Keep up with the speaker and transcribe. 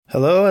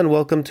Hello and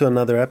welcome to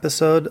another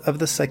episode of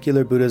the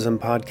Secular Buddhism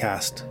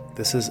Podcast.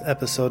 This is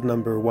episode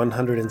number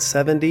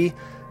 170.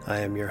 I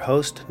am your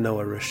host,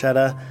 Noah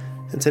Rasheta,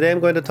 and today I'm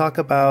going to talk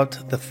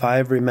about the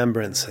 5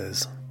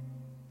 remembrances.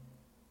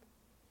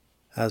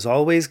 As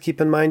always,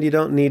 keep in mind you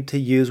don't need to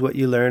use what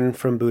you learn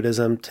from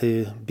Buddhism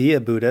to be a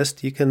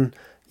Buddhist. You can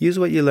use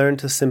what you learn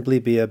to simply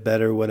be a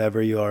better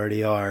whatever you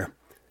already are.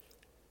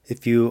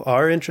 If you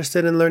are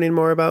interested in learning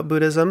more about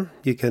Buddhism,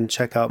 you can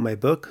check out my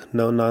book,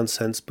 No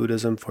Nonsense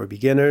Buddhism for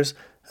Beginners,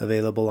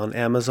 available on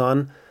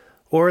Amazon,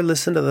 or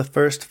listen to the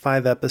first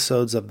 5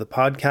 episodes of the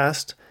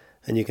podcast,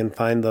 and you can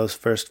find those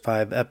first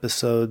 5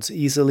 episodes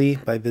easily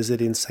by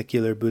visiting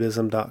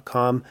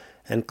secularbuddhism.com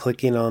and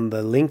clicking on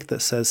the link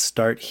that says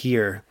Start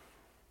Here.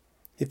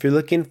 If you're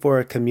looking for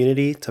a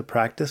community to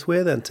practice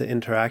with and to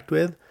interact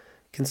with,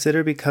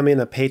 consider becoming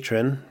a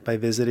patron by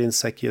visiting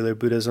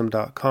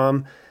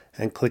secularbuddhism.com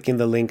and clicking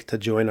the link to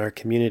join our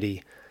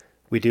community.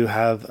 We do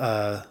have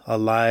a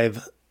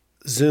live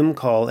Zoom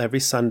call every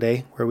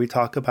Sunday where we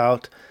talk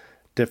about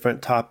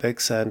different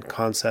topics and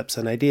concepts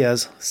and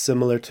ideas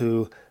similar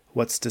to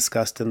what's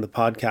discussed in the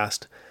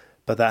podcast.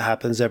 But that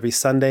happens every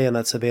Sunday, and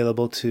that's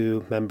available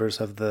to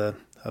members of the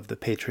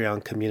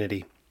Patreon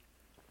community.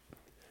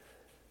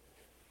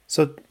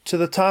 So to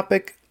the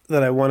topic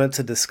that I wanted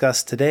to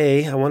discuss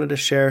today, I wanted to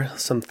share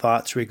some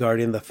thoughts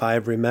regarding the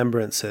 5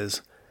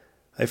 remembrances.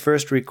 I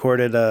first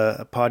recorded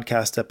a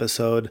podcast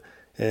episode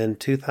in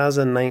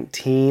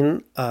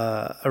 2019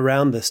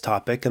 around this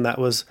topic, and that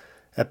was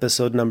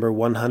episode number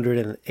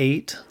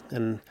 108,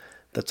 and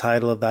the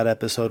title of that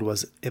episode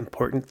was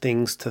Important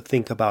Things to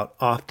Think About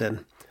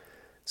Often.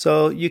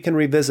 So you can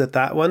revisit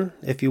that one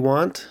if you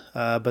want,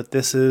 but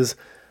this is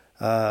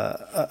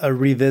a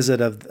revisit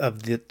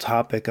of the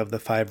topic of the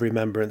 5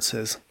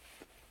 remembrances.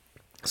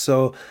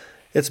 So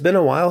it's been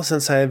a while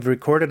since I've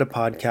recorded a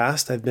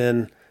podcast. I've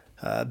been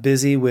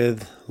busy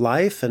with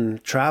life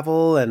and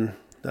travel and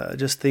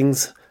just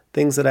things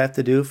that I have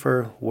to do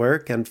for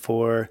work and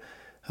for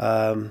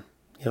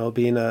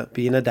being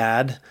a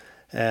dad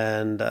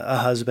and a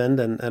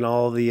husband and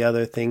all the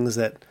other things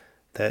that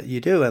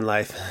you do in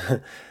life.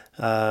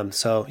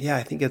 So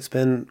I think it's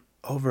been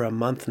over a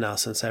month now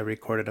since I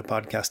recorded a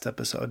podcast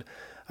episode.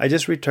 I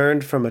just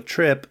returned from a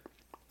trip.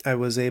 I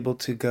was able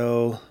to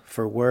go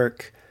for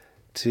work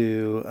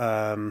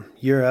to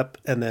Europe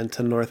and then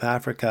to North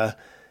Africa,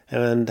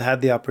 and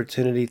had the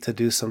opportunity to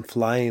do some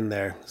flying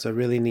there. It was a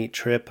really neat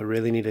trip, a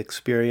really neat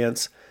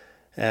experience.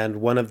 And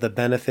one of the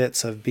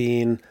benefits of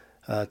being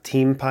a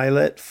team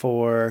pilot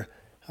for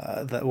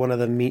one of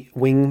the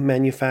wing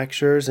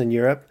manufacturers in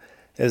Europe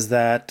is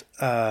that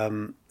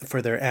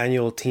for their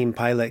annual team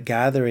pilot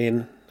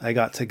gathering, I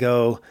got to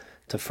go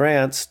to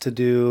France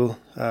to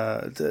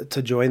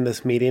join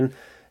this meeting.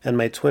 And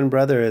my twin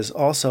brother is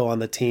also on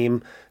the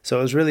team. So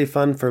it was really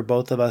fun for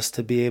both of us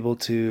to be able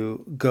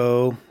to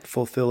go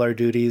fulfill our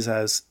duties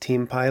as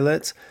team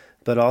pilots,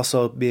 but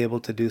also be able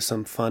to do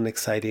some fun,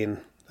 exciting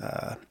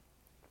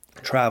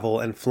travel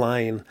and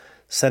flying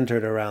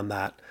centered around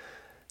that.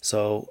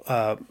 So,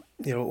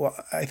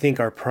 I think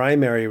our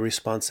primary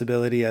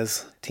responsibility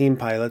as team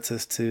pilots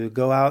is to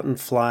go out and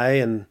fly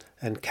and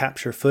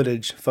capture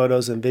footage,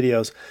 photos and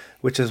videos,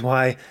 which is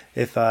why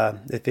if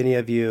any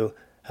of you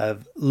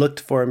have looked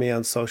for me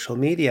on social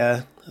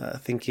media,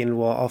 thinking,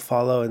 well, I'll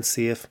follow and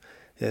see if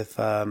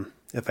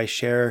I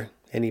share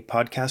any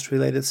podcast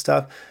related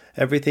stuff.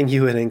 Everything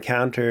you would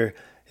encounter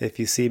if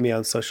you see me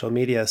on social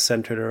media is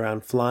centered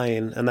around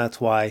flying, and that's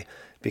why,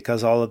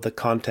 because all of the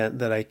content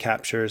that I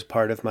capture is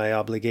part of my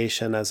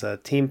obligation as a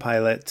team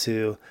pilot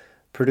to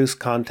produce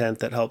content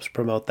that helps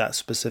promote that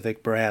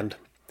specific brand.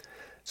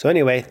 So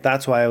anyway,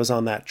 that's why I was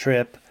on that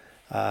trip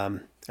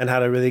and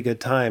had a really good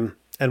time.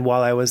 And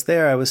while I was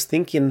there, I was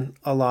thinking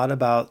a lot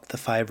about the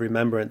 5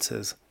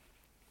 remembrances.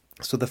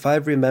 So the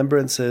 5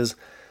 remembrances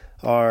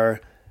are,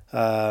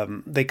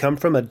 they come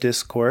from a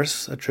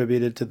discourse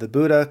attributed to the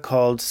Buddha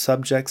called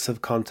Subjects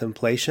of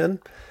Contemplation.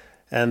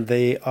 And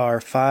they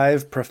are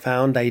 5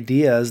 profound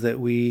ideas that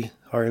we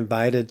are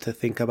invited to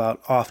think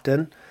about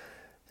often.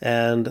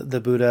 And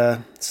the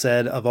Buddha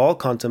said, of all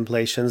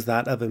contemplations,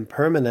 that of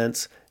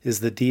impermanence is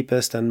the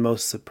deepest and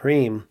most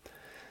supreme.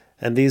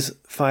 And these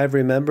 5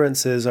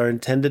 remembrances are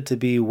intended to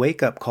be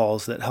wake-up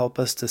calls that help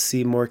us to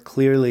see more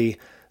clearly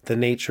the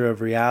nature of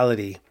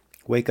reality,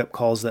 wake-up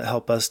calls that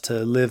help us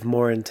to live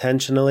more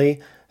intentionally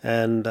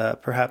and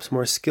perhaps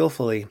more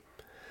skillfully.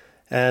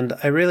 And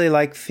I really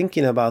like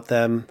thinking about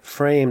them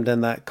framed in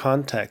that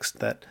context,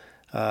 that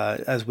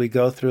as we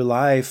go through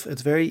life,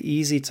 it's very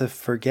easy to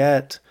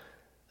forget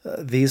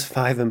these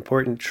 5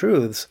 important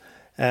truths.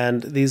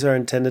 And these are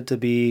intended to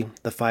be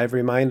the 5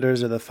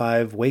 reminders or the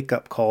 5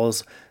 wake-up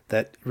calls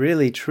that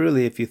really,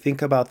 truly, if you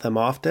think about them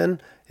often,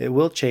 it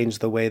will change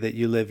the way that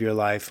you live your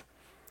life.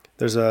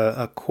 There's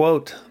a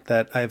quote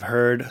that I've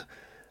heard,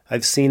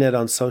 I've seen it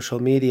on social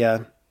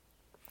media,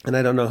 and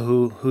I don't know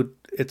who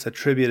it's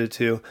attributed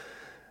to,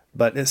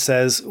 but it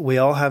says, we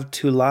all have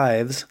 2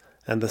 lives,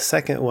 and the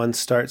second one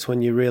starts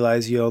when you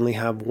realize you only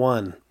have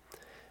one.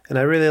 And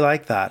I really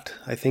like that.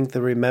 I think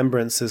the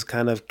remembrances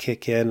kind of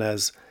kick in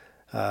as,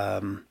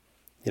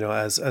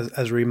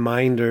 as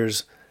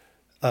reminders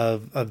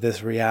of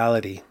this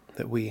reality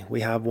that we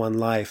have one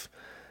life.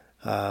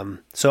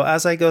 So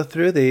as I go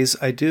through these,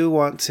 I do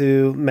want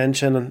to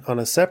mention on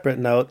a separate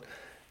note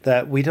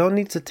that we don't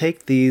need to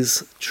take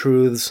these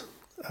truths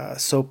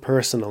so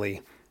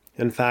personally.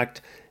 In fact,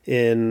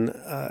 in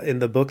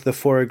the book The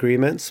Four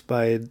Agreements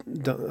by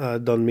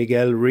Don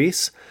Miguel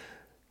Ruiz,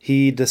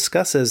 he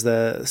discusses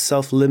the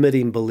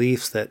self-limiting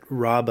beliefs that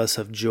rob us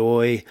of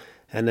joy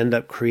and end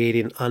up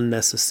creating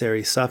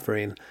unnecessary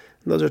suffering.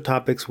 And those are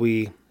topics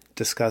we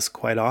discuss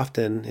quite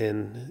often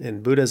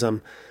in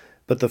Buddhism.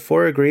 But the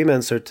Four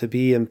Agreements are to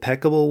be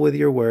impeccable with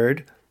your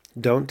word,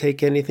 don't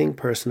take anything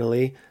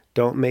personally,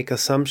 don't make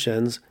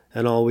assumptions,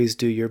 and always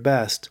do your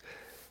best.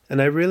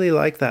 And I really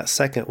like that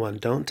second one,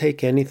 don't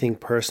take anything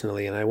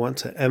personally. And I want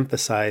to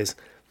emphasize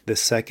the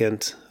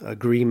second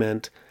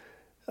agreement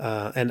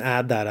and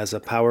add that as a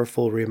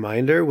powerful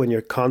reminder when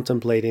you're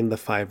contemplating the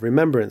five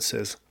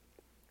remembrances.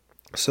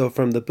 So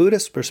from the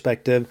Buddhist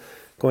perspective,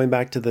 going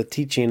back to the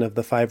teaching of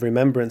the five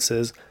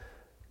remembrances,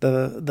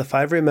 the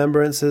five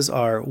remembrances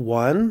are: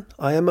 1,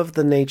 I am of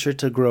the nature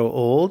to grow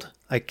old.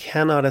 I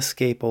cannot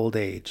escape old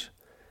age.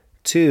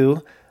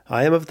 2,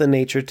 I am of the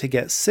nature to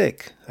get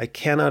sick. I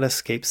cannot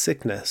escape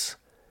sickness.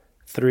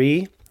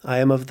 3, I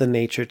am of the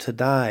nature to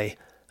die.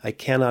 I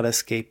cannot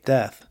escape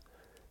death.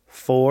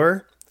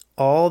 4,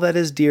 all that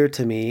is dear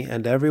to me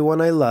and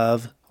everyone I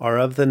love are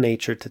of the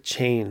nature to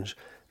change.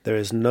 There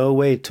is no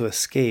way to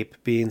escape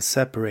being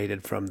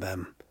separated from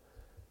them.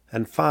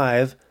 And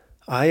 5,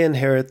 I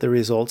inherit the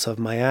results of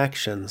my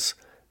actions.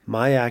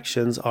 My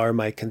actions are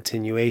my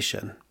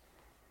continuation.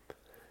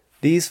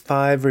 These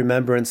 5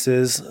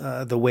 remembrances,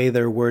 the way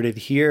they're worded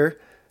here,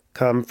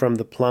 come from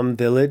the Plum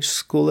Village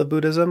School of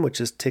Buddhism, which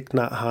is Thich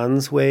Nhat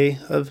Hanh's way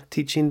of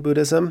teaching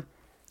Buddhism.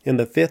 In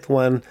the 5th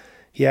one,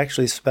 he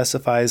actually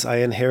specifies, I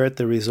inherit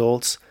the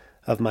results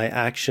of my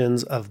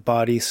actions of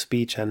body,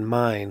 speech, and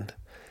mind.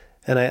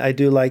 And I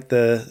do like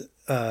I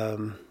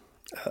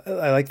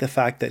like the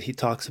fact that he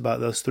talks about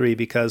those 3,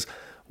 because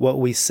what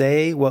we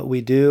say, what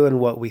we do,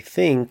 and what we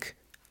think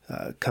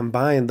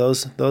combined,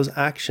 those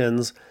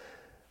actions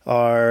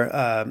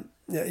are,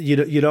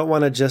 you don't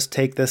want to just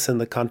take this in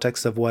the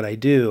context of what I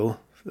do.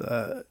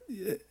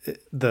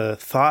 The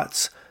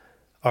thoughts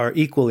are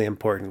equally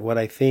important. What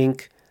I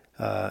think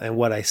and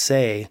what I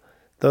say,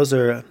 those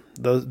are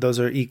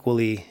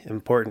equally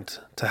important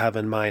to have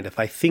in mind. If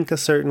I think a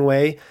certain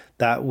way,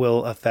 that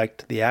will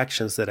affect the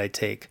actions that I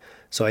take.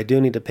 So I do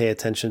need to pay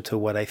attention to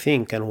what I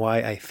think and why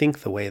I think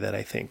the way that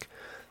I think.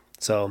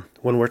 So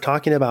when we're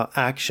talking about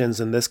actions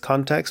in this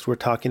context, we're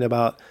talking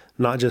about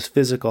not just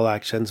physical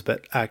actions,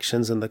 but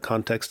actions in the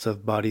context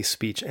of body,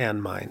 speech,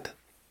 and mind.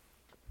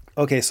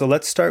 Okay, so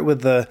let's start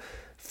with the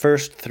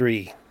first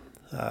 3,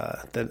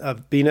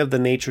 of being of the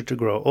nature to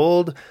grow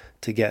old,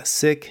 to get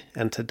sick,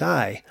 and to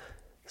die.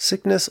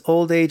 Sickness,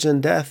 old age,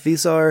 and death,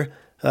 these are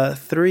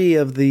 3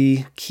 of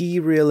the key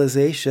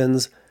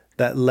realizations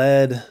that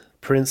led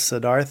Prince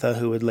Siddhartha,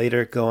 who would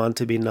later go on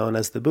to be known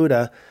as the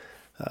Buddha,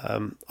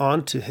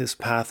 onto his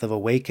path of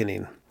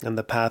awakening and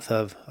the path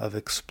of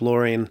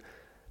exploring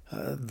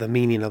the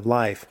meaning of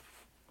life.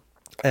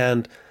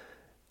 And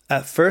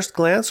at first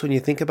glance, when you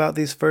think about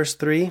these first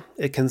 3,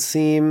 it can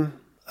seem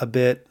a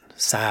bit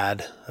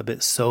sad, a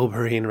bit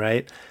sobering,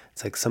 right?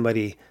 It's like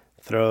somebody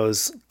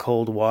throws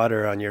cold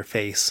water on your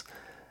face.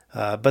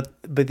 But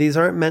these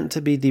aren't meant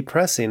to be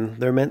depressing.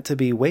 They're meant to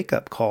be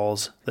wake-up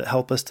calls that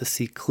help us to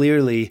see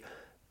clearly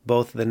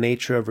both the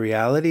nature of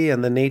reality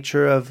and the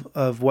nature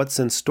of what's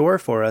in store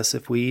for us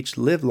if we each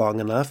live long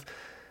enough.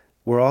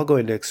 We're all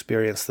going to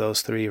experience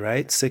those 3,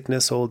 right?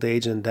 Sickness, old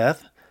age, and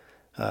death.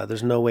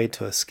 There's no way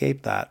to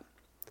escape that.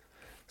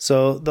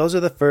 So those are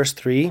the first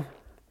 3,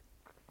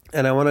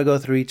 and I want to go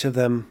through each of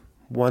them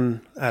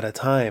one at a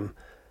time.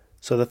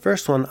 So the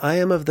first one, I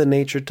am of the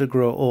nature to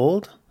grow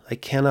old. I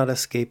cannot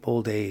escape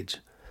old age.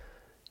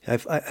 I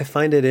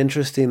find it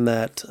interesting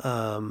that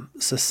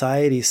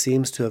society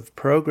seems to have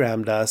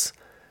programmed us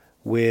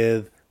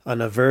with an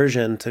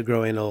aversion to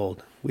growing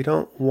old. We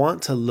don't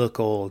want to look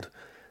old.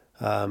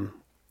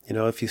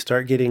 If you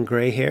start getting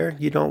gray hair,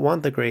 you don't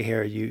want the gray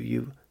hair.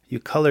 You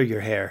color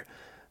your hair.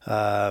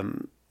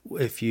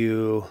 If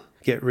you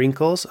get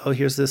wrinkles,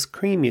 here's this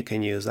cream you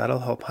can use. That'll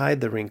help hide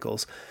the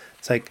wrinkles.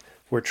 It's like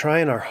we're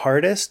trying our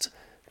hardest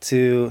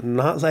to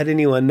not let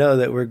anyone know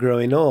that we're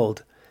growing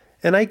old.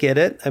 And I get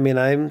it. I mean,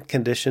 I'm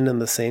conditioned in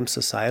the same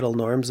societal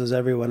norms as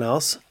everyone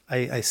else.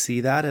 I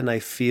see that and I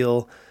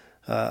feel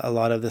a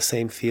lot of the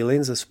same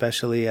feelings,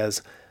 especially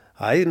as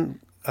I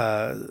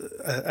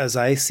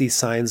see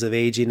signs of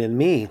aging in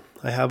me.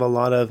 I have a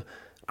lot of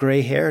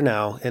gray hair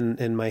now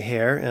in my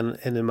hair and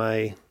in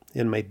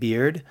my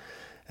beard.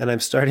 And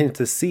I'm starting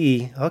to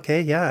see, okay,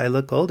 yeah, I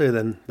look older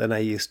than I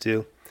used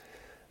to.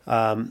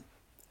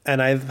 And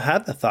I've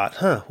had the thought,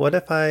 what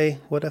if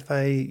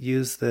I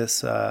use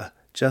this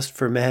just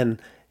for men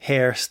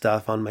hair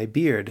stuff on my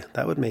beard?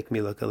 That would make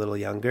me look a little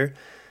younger.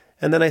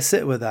 And then I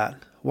sit with that.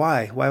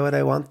 Why? Why would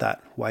I want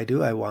that? Why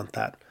do I want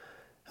that?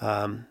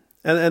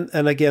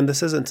 And again,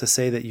 this isn't to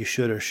say that you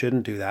should or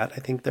shouldn't do that. I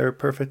think there are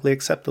perfectly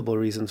acceptable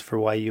reasons for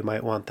why you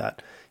might want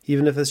that.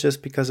 Even if it's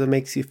just because it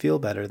makes you feel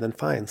better, then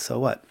fine, so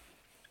what?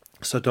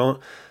 So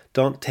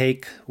don't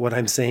take what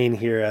I'm saying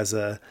here as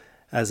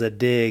a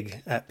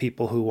dig at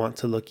people who want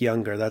to look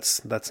younger.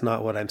 That's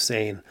not what I'm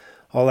saying.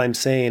 All I'm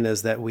saying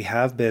is that we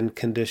have been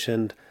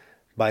conditioned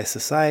by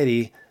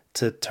society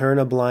to turn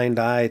a blind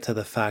eye to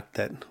the fact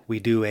that we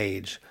do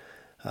age.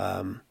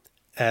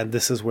 And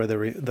this is where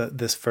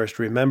this first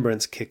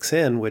remembrance kicks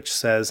in, which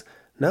says,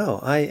 no,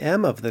 I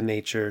am of the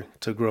nature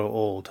to grow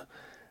old.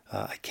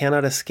 I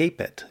cannot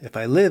escape it. If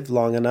I live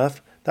long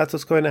enough, that's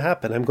what's going to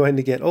happen. I'm going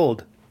to get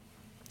old.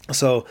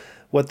 So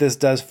what this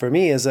does for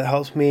me is it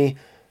helps me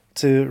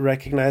to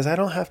recognize I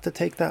don't have to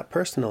take that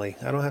personally.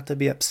 I don't have to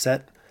be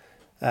upset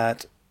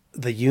at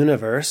the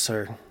universe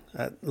or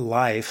at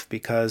life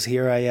because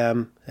here I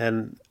am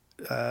and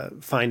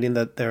finding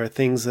that there are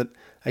things that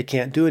I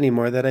can't do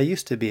anymore that I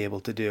used to be able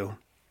to do.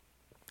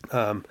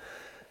 So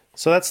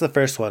that's the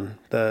first one.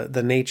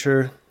 The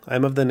nature,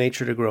 I'm of the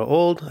nature to grow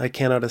old. I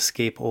cannot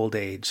escape old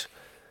age.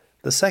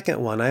 The second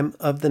one, I'm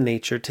of the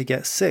nature to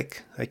get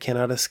sick. I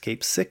cannot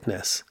escape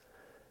sickness.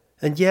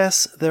 And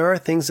yes, there are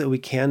things that we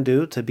can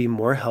do to be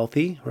more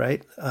healthy,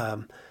 right?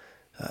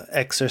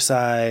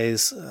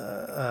 Exercise,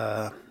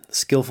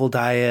 skillful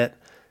diet,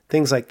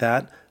 things like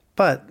that.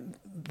 But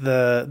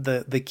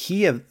the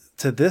key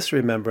to this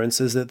remembrance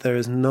is that there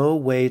is no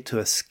way to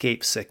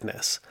escape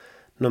sickness.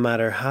 No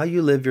matter how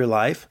you live your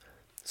life,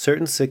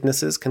 certain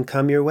sicknesses can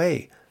come your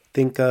way.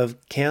 Think of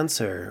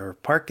cancer or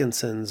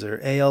Parkinson's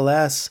or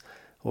ALS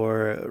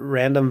or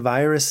random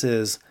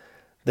viruses.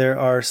 There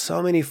are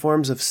so many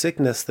forms of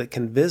sickness that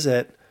can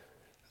visit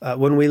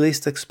when we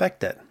least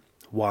expect it.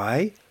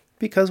 Why?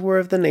 Because we're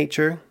of the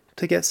nature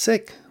to get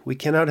sick. We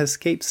cannot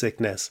escape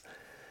sickness.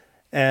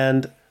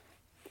 And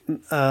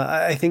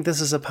I think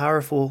this is a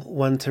powerful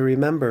one to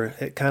remember.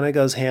 It kind of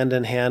goes hand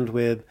in hand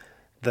with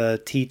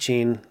the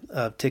teaching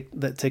that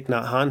Thich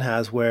Nhat Hanh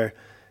has, where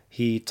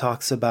he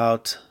talks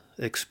about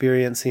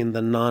experiencing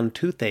the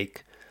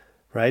non-toothache,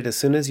 right? As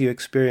soon as you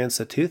experience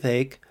a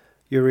toothache,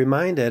 you're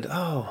reminded,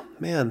 oh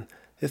man,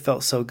 it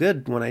felt so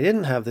good when I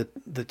didn't have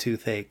the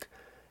toothache.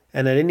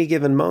 And at any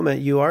given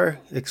moment, you are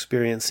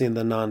experiencing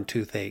the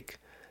non-toothache.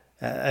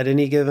 At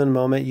any given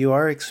moment, you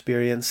are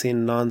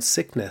experiencing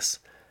non-sickness.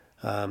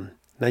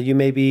 Now, you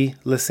may be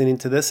listening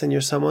to this and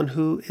you're someone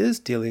who is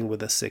dealing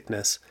with a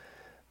sickness,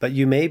 but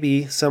you may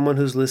be someone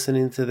who's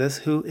listening to this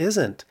who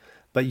isn't.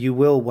 But you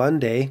will one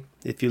day,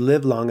 if you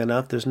live long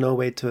enough, there's no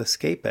way to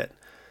escape it.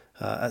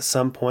 At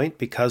some point,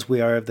 because we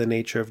are of the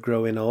nature of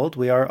growing old,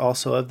 we are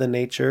also of the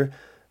nature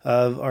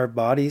of our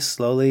bodies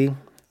slowly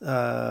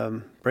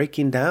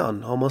breaking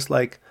down, almost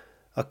like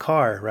a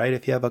car, right?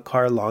 If you have a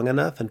car long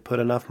enough and put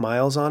enough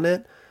miles on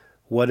it,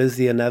 what is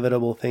the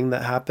inevitable thing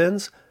that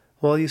happens?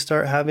 Well, you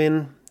start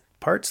having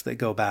parts that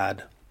go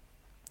bad.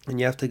 And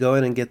you have to go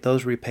in and get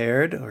those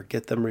repaired or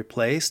get them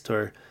replaced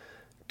or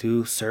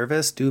do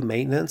service, do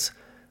maintenance.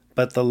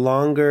 But the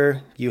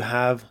longer you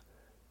have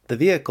the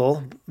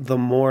vehicle, the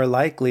more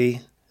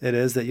likely it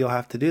is that you'll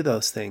have to do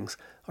those things.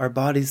 Our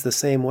body's the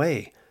same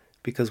way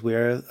because we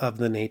are of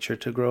the nature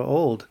to grow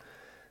old.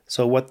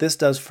 So what this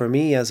does for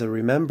me as a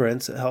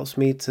remembrance, it helps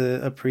me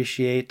to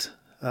appreciate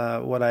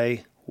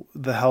the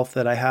health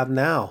that I have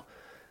now.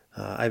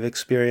 I've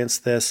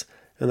experienced this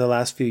in the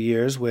last few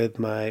years with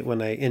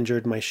when I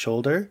injured my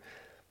shoulder.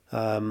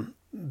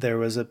 There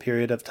was a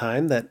period of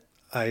time that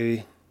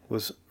I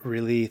was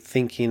really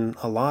thinking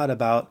a lot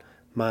about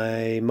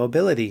my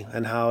mobility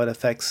and how it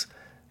affects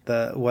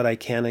what I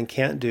can and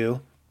can't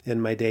do in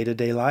my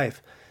day-to-day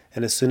life.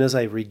 And as soon as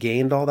I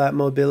regained all that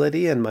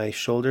mobility and my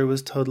shoulder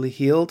was totally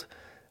healed,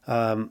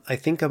 I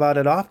think about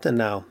it often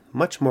now,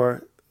 much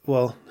more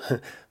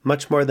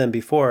than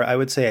before. I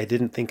would say I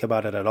didn't think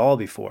about it at all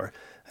before.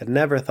 I'd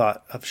never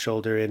thought of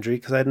shoulder injury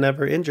because I'd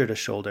never injured a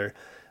shoulder.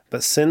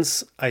 But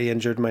since I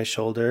injured my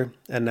shoulder,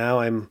 and now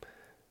I'm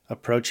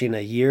approaching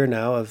a year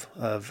now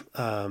of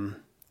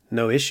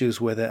no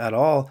issues with it at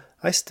all,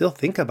 I still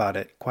think about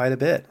it quite a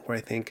bit, where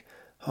I think,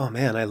 oh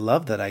man, I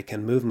love that I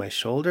can move my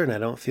shoulder and I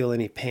don't feel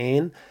any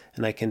pain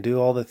and I can do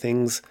all the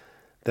things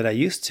that I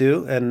used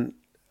to, and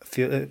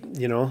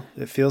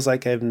it feels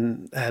like I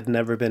had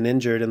never been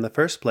injured in the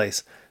first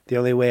place. The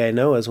only way I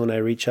know is when I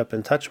reach up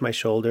and touch my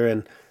shoulder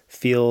and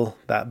feel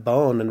that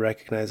bone and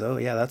recognize, oh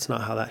yeah, that's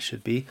not how that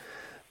should be.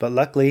 But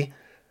luckily,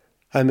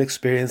 I'm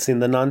experiencing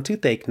the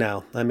non-toothache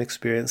now. I'm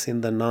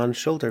experiencing the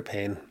non-shoulder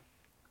pain.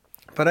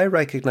 But I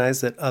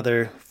recognize that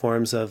other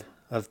forms of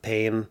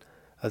pain,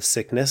 of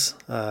sickness,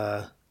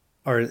 are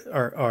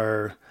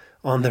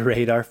on the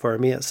radar for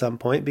me at some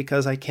point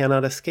because I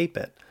cannot escape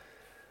it.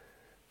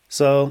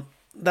 So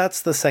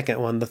that's the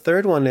second one. The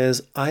third one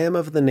is, I am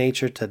of the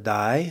nature to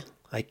die.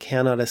 I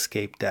cannot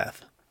escape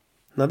death.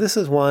 Now this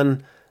is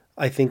one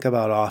I think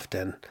about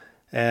often,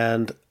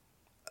 and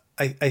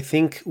I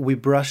think we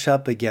brush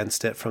up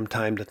against it from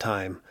time to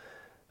time.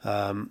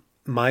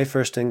 my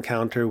first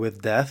encounter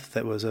with death,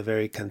 that was a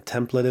very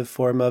contemplative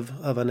form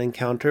of an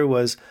encounter,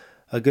 was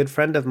a good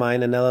friend of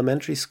mine in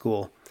elementary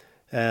school.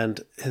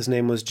 And his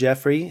name was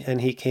Jeffrey,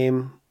 and he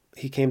came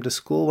to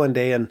school one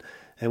day and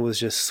was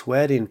just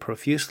sweating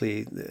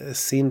profusely. It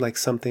seemed like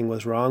something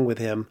was wrong with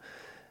him.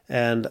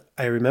 And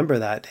I remember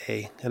that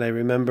day, and I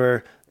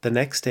remember the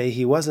next day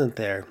he wasn't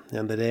there,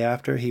 and the day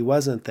after he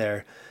wasn't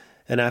there.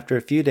 And after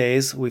a few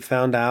days, we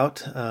found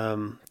out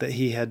that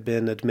he had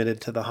been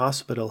admitted to the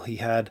hospital. He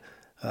had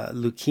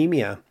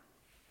leukemia,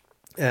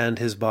 and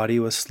his body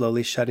was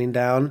slowly shutting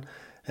down,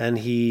 and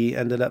he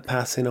ended up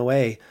passing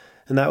away.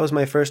 And that was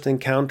my first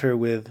encounter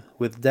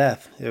with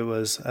death. It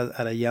was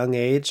at a young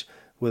age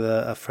with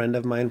a friend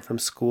of mine from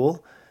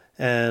school,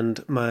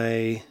 and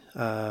I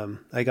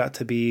got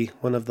to be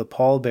one of the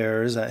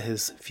pallbearers at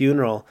his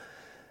funeral.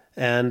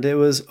 And it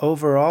was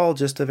overall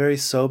just a very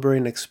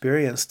sobering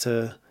experience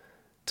to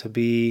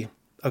be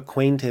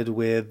acquainted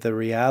with the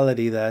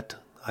reality that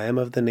I am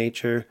of the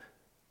nature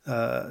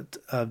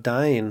of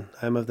dying.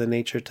 I'm of the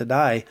nature to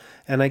die,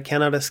 and I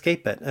cannot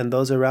escape it, and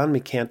those around me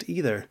can't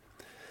either.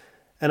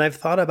 And I've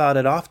thought about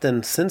it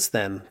often since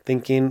then,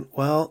 thinking,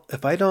 well,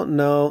 if I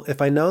know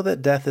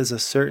that death is a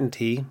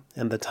certainty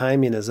and the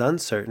timing is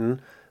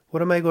uncertain,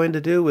 what am I going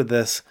to do with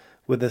this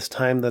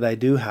time that I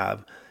do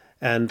have?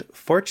 And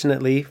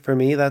fortunately for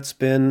me, that's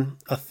been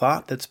a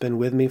thought that's been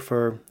with me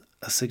for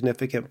a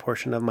significant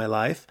portion of my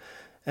life,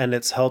 and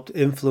it's helped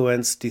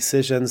influence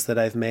decisions that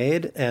I've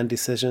made and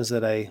decisions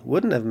that I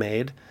wouldn't have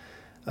made,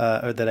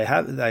 or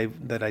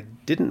that I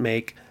didn't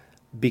make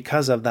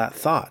because of that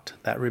thought,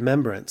 that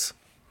remembrance.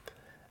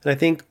 And I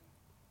think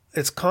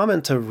it's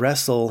common to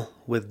wrestle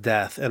with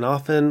death, and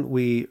often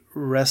we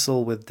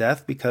wrestle with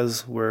death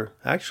because we're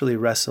actually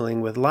wrestling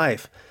with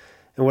life.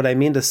 And what I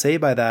mean to say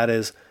by that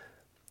is,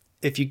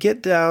 if you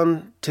get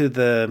down to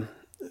the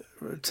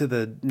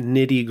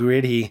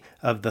nitty-gritty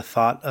of the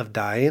thought of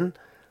dying,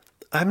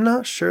 I'm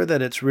not sure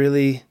that it's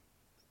really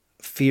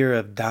fear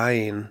of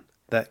dying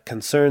that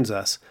concerns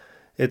us.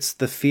 It's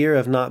the fear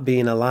of not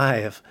being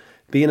alive.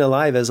 Being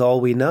alive is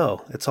all we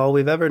know. It's all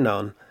we've ever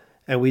known.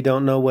 And we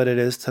don't know what it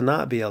is to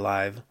not be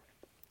alive.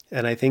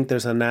 And I think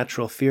there's a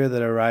natural fear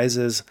that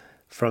arises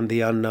from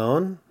the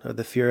unknown, or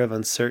the fear of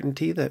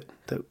uncertainty that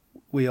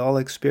we all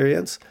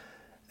experience.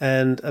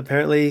 And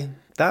apparently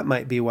that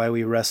might be why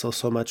we wrestle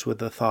so much with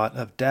the thought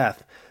of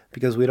death,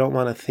 because we don't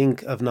want to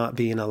think of not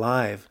being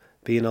alive.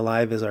 Being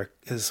alive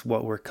is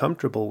what we're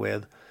comfortable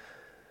with.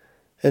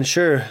 And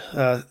sure,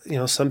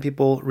 some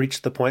people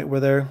reach the point where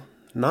they're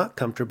not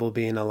comfortable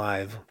being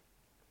alive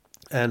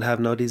and have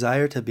no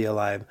desire to be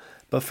alive.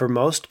 But for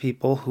most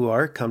people who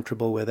are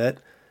comfortable with it,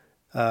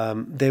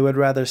 they would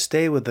rather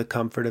stay with the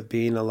comfort of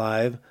being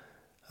alive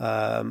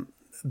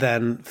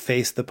than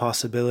face the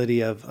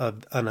possibility of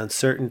an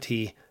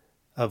uncertainty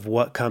of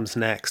what comes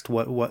next,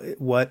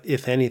 what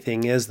if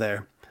anything is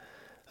there.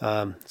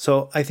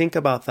 So I think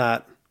about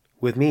that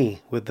with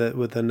me, with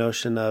the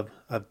notion of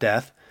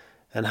death,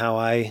 and how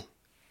I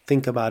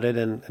think about it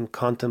and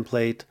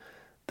contemplate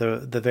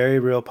the very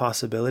real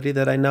possibility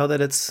that I know that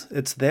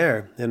it's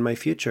there in my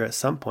future at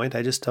some point.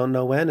 I just don't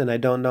know when, and I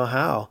don't know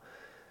how.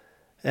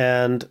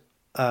 And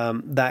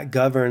that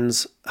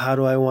governs, how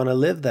do I want to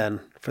live then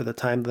for the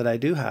time that I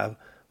do have?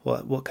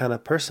 What kind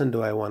of person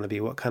do I want to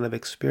be? What kind of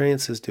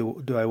experiences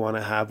do I want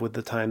to have with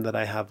the time that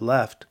I have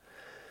left?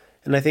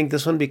 And I think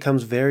this one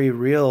becomes very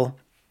real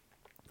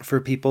for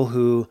people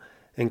who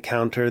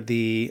encounter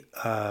the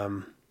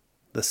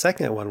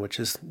second one, which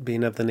is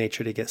being of the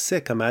nature to get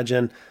sick.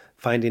 Imagine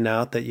finding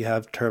out that you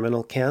have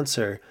terminal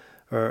cancer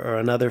or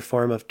another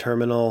form of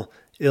terminal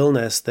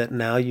illness that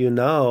now you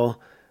know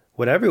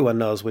what everyone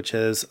knows, which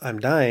is I'm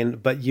dying,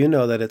 but you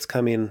know that it's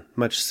coming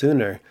much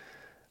sooner.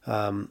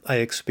 I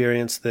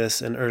experienced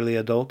this in early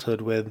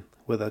adulthood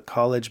with a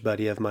college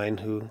buddy of mine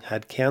who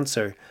had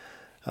cancer.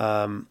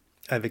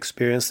 I've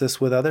experienced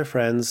this with other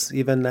friends,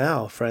 even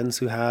now, friends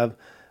who have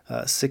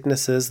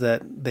sicknesses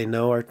that they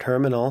know are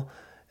terminal,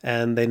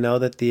 and they know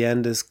that the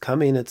end is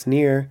coming, it's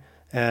near,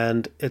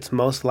 and it's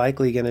most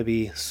likely going to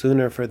be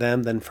sooner for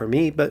them than for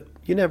me, but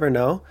you never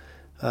know.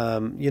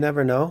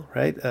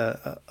 Right?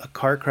 A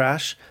car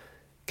crash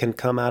can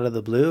come out of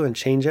the blue and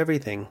change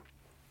everything.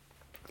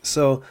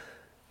 So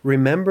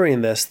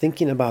remembering this,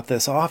 thinking about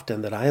this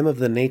often, that I am of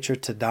the nature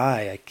to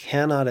die, I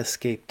cannot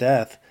escape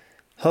death,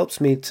 helps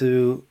me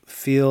to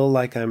feel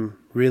like I'm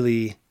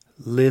really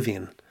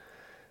living.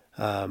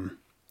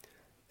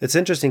 It's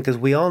interesting because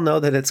we all know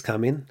that it's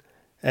coming,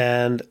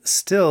 and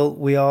still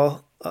we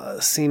all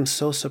seem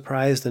so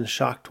surprised and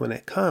shocked when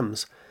it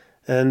comes.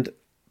 And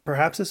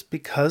perhaps it's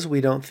because we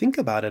don't think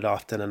about it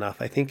often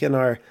enough. I think in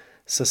our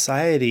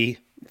society,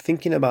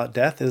 thinking about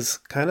death is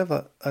kind of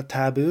a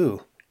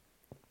taboo.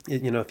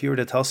 If you were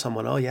to tell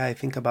someone, oh yeah, I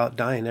think about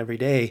dying every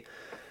day,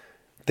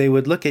 they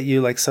would look at you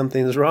like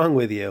something's wrong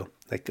with you.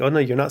 Like, oh no,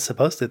 you're not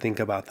supposed to think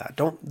about that.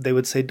 They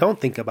would say, don't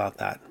think about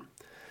that.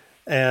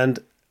 And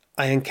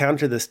I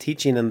encountered this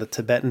teaching in the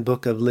Tibetan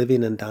book of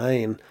Living and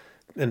Dying.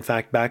 In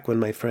fact, back when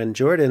my friend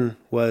Jordan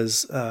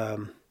was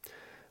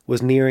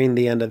nearing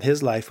the end of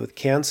his life with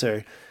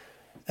cancer,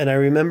 And I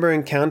remember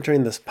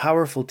encountering this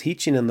powerful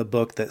teaching in the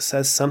book that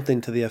says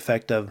something to the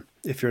effect of,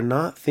 if you're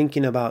not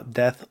thinking about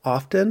death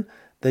often,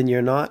 then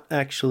you're not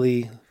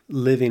actually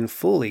living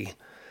fully.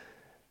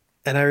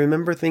 And I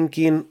remember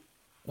thinking,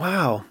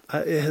 wow,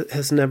 it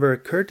has never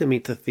occurred to me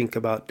to think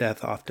about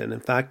death often. In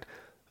fact,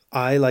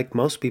 I, like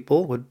most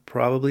people, would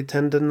probably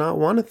tend to not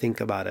want to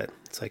think about it.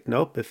 It's like,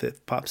 nope, if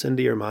it pops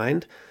into your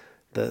mind,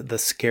 the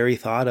scary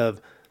thought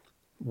of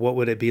what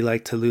would it be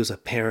like to lose a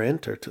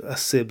parent or a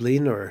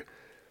sibling or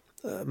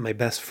my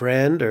best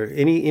friend or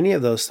any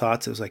of those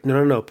thoughts, it was like,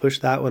 no, push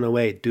that one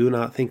away. Do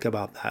not think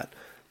about that,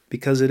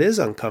 because it is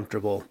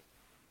uncomfortable.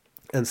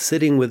 And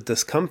sitting with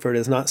discomfort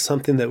is not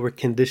something that we're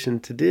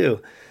conditioned to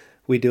do.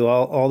 We do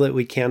all that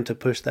we can to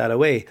push that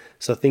away.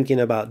 So thinking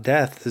about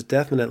death is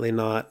definitely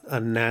not a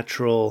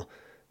natural,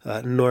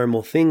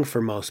 normal thing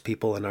for most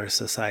people in our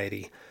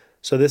society.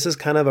 So this is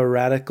kind of a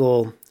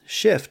radical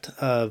shift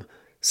of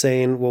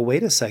saying, well,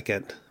 wait a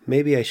second,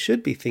 maybe I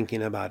should be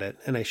thinking about it,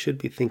 and I should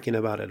be thinking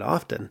about it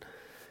often.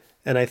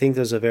 And I think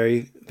there's a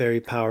very, very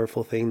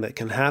powerful thing that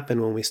can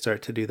happen when we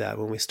start to do that,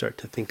 when we start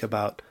to think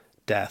about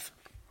death.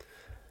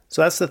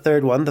 So that's the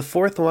third one. The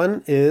fourth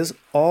one is,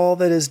 all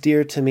that is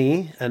dear to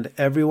me and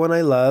everyone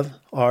I love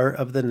are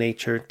of the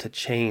nature to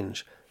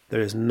change.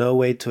 There is no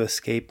way to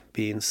escape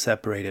being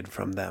separated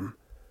from them.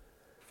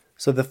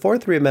 So the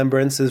fourth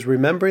remembrance is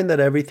remembering that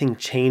everything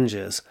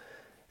changes.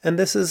 And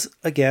this is,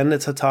 again,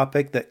 it's a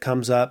topic that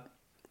comes up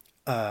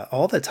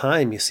all the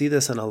time. You see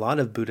this in a lot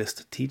of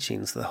Buddhist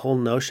teachings, the whole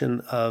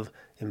notion of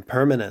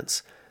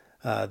impermanence,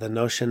 the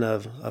notion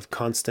of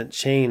constant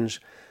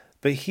change.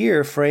 But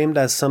here, framed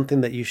as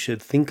something that you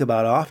should think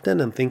about often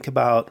and think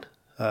about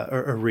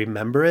or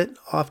remember it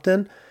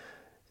often,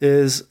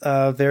 is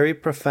a very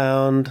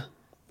profound,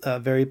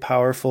 very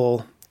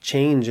powerful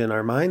change in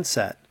our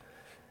mindset.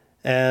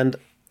 And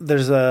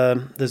there's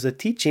a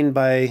teaching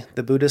by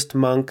the Buddhist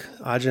monk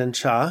Ajahn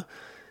Chah,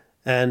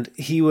 and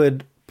he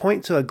would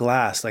point to a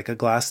glass, like a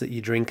glass that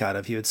you drink out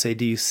of. He would say,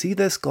 "Do you see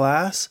this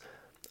glass?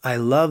 I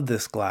love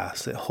this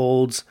glass. It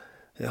holds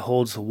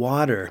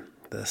water.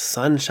 The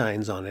sun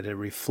shines on it. It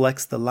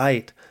reflects the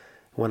light.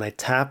 When I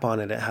tap on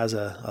it, it has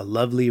a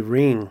lovely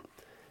ring.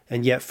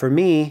 And yet for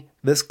me,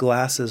 this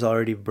glass is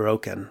already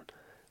broken.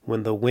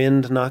 When the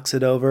wind knocks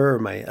it over or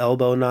my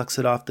elbow knocks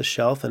it off the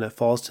shelf and it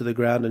falls to the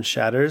ground and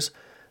shatters,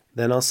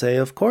 then I'll say,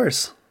 of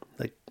course,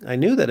 like I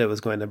knew that it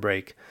was going to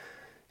break."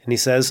 And he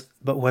says,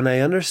 but when I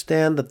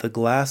understand that the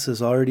glass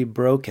is already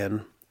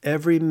broken,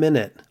 every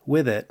minute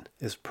with it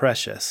is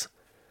precious.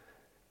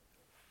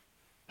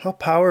 How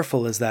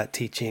powerful is that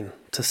teaching,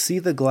 to see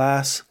the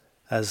glass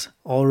as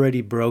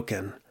already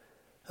broken?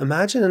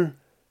 Imagine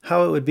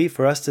how it would be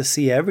for us to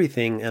see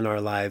everything in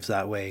our lives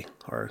that way.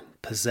 Our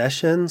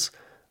possessions,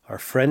 our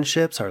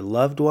friendships, our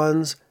loved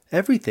ones,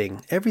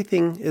 everything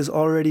is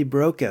already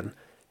broken.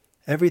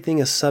 Everything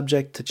is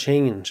subject to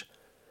change.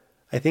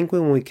 I think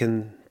when we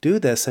can do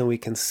this and we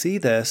can see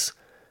this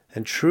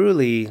and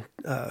truly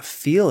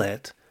feel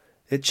it,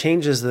 it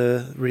changes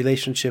the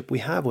relationship we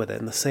have with it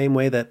in the same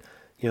way that,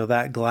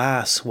 that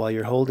glass, while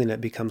you're holding it,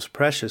 becomes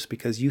precious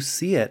because you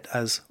see it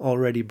as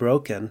already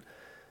broken.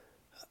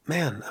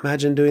 Man,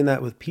 imagine doing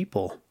that with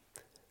people.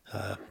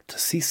 To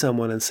see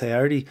someone and say,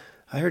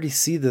 I already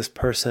see this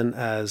person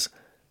as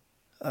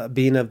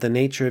being of the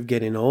nature of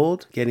getting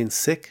old, getting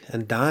sick,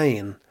 and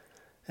dying,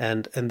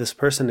 and this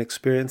person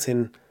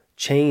experiencing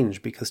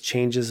change because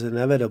change is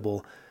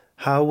inevitable.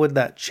 How would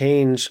that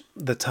change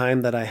the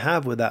time that I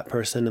have with that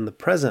person in the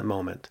present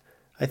moment?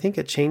 I think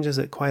it changes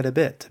it quite a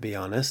bit, to be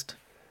honest.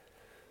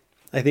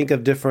 I think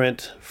of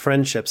different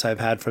friendships I've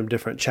had from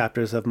different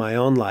chapters of my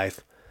own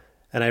life,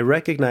 and I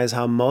recognize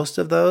how most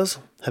of those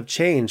have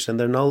changed and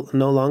they're no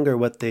longer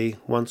what they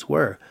once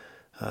were.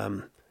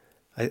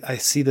 I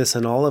see this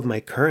in all of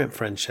my current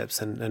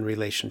friendships and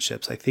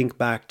relationships. I think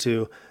back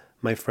to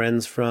my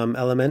friends from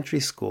elementary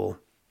school.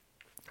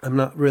 I'm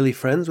not really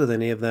friends with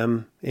any of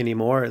them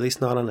anymore, at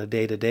least not on a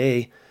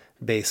day-to-day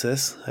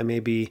basis. I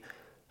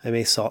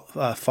may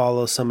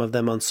follow some of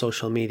them on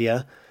social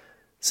media.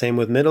 Same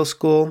with middle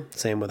school,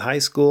 same with high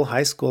school.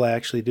 High school, I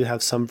actually do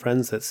have some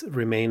friends that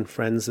remain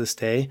friends this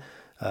day.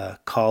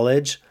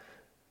 College.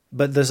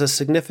 But there's a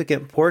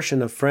significant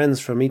portion of friends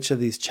from each of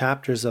these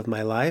chapters of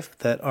my life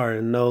that are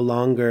no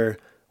longer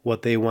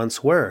what they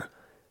once were.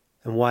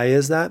 And why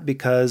is that?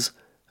 Because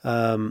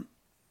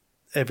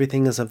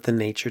everything is of the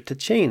nature to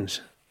change.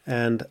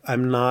 And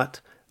I'm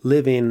not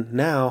living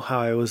now how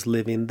I was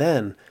living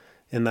then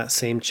in that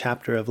same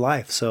chapter of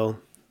life. So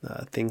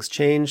things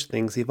change,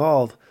 things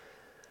evolve.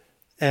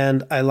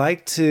 And I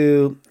like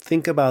to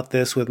think about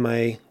this with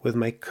my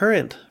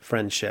current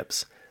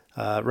friendships.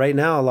 Right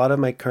now, a lot of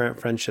my current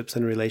friendships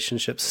and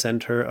relationships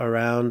center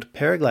around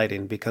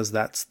paragliding because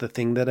that's the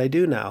thing that I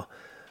do now.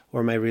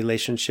 Or my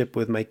relationship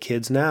with my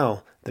kids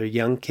now. They're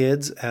young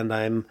kids and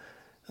I'm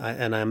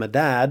a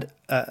dad,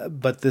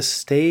 but this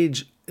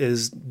stage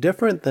is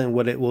different than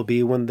what it will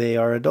be when they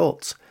are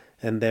adults.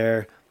 And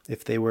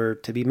if they were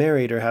to be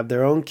married or have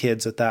their own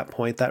kids at that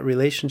point, that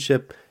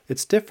relationship,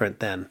 it's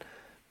different then.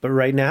 But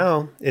right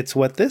now, it's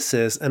what this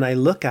is. And I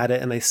look at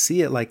it and I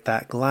see it like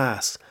that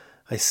glass.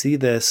 I see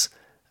this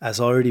as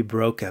already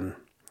broken.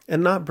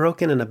 And not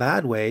broken in a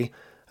bad way.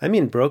 I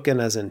mean broken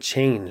as in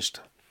changed.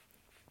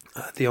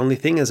 The only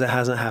thing is it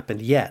hasn't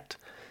happened yet.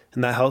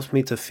 And that helps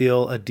me to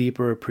feel a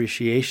deeper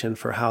appreciation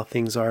for how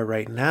things are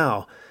right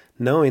now,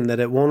 knowing that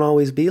it won't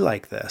always be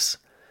like this.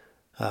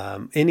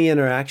 Any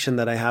interaction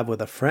that I have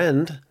with a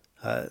friend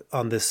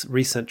on this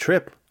recent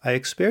trip, I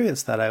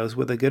experienced that. I was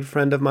with a good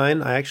friend of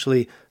mine. I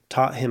actually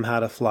taught him how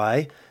to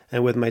fly,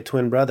 and with my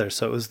twin brother.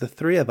 So it was the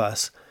three of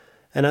us.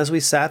 And as we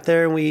sat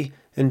there and we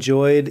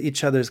enjoyed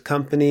each other's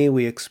company,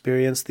 we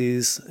experienced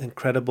these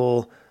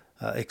incredible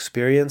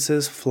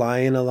experiences,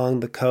 flying along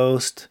the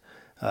coast,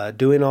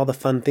 doing all the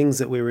fun things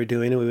that we were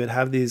doing. And we would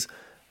have these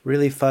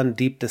really fun,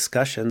 deep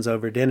discussions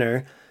over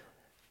dinner.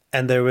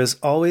 And there was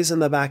always in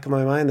the back of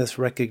my mind this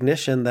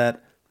recognition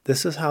that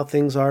this is how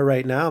things are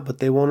right now, but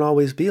they won't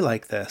always be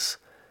like this.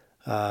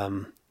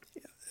 One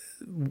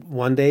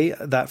day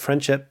that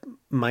friendship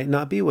might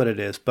not be what it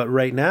is, but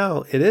right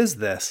now it is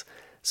this.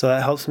 So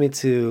that helps me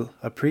to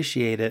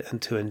appreciate it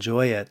and to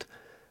enjoy it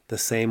the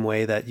same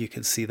way that you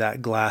could see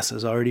that glass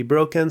is already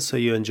broken. So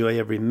you enjoy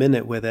every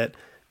minute with it,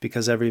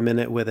 because every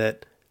minute with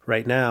it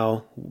right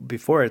now,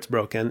 before it's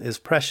broken, is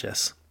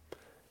precious.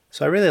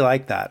 So I really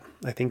like that.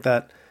 I think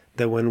that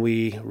when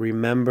we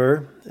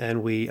remember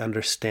and we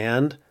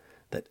understand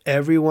that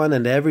everyone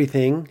and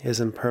everything is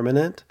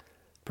impermanent,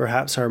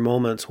 perhaps our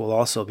moments will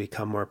also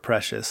become more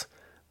precious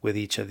with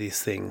each of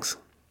these things.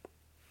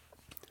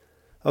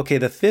 Okay,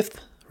 the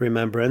fifth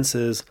remembrance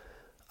is,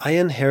 I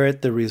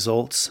inherit the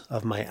results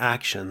of my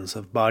actions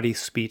of body,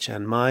 speech,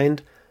 and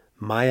mind.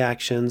 My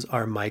actions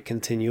are my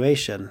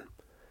continuation.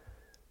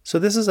 So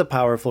this is a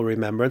powerful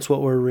remembrance.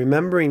 What we're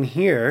remembering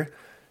here,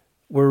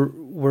 we're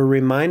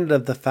reminded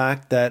of the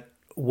fact that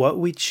what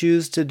we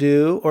choose to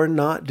do or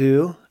not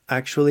do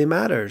actually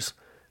matters.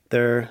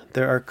 There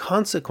are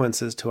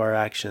consequences to our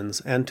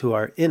actions and to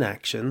our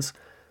inactions,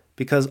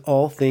 because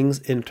all things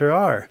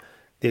inter-are.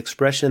 The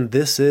expression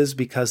 "this is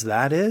because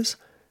that is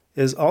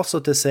also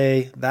to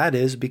say that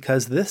is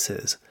because this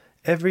is.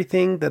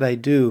 Everything that I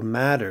do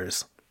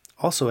matters.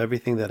 Also,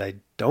 everything that I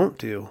don't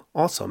do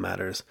also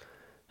matters.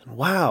 And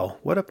wow,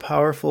 what a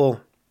powerful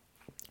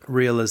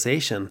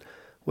realization.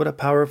 What a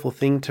powerful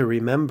thing to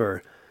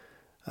remember.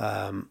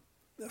 And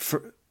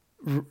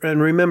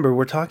remember,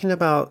 we're talking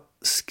about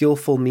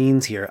skillful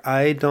means here.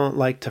 I don't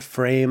like to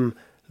frame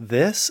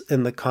this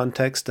in the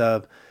context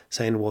of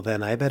saying, well,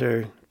 then I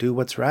better do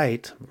what's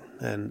right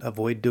and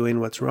avoid doing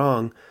what's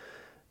wrong,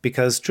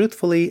 because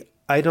truthfully,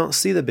 I don't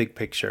see the big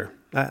picture.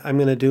 I'm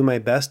going to do my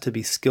best to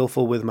be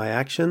skillful with my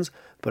actions,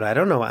 but I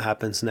don't know what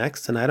happens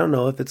next, and I don't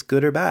know if it's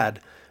good or bad.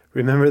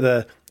 Remember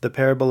the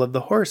parable of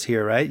the horse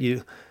here, right?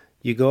 You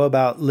go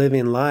about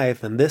living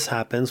life, and this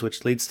happens,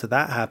 which leads to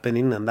that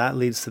happening, and that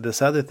leads to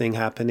this other thing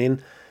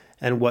happening.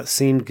 And what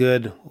seemed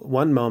good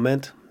one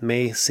moment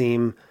may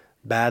seem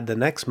bad the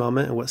next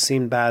moment, and what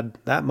seemed bad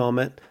that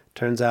moment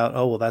turns out,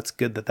 oh, well, that's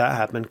good that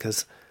happened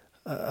because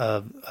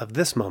of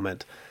this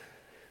moment.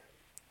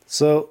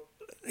 So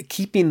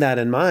keeping that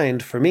in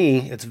mind, for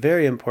me, it's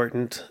very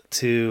important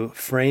to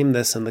frame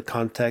this in the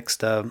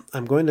context of,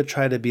 I'm going to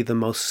try to be the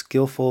most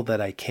skillful that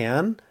I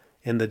can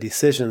in the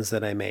decisions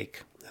that I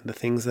make, in the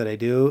things that I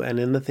do, and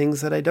in the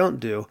things that I don't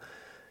do,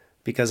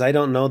 because I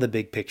don't know the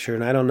big picture,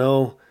 and I don't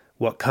know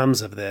what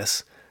comes of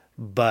this,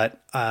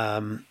 but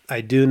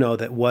I do know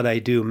that what I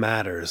do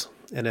matters.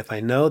 And if I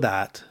know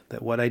that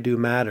what I do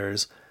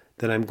matters,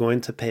 then I'm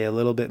going to pay a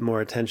little bit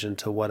more attention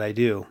to what I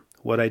do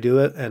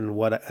it, and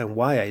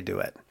why I do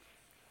it.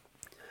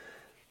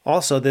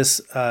 Also,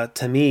 this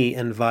to me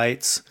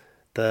invites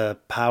the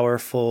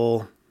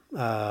powerful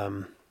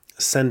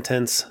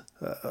sentence,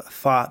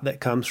 thought that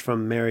comes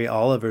from Mary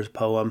Oliver's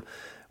poem,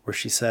 where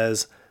she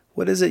says,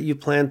 "What is it you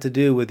plan to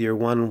do with your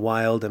one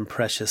wild and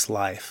precious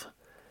life?"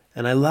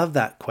 And I love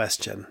that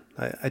question.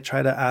 I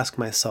try to ask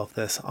myself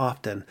this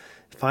often.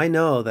 If I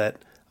know that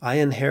I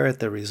inherit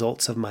the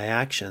results of my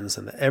actions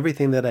and that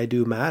everything that I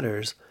do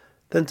matters,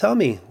 then tell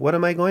me, what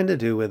am I going to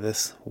do with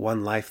this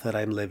one life that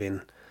I'm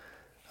living?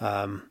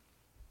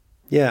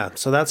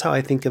 So that's how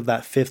I think of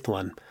that fifth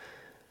one.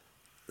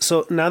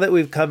 So now that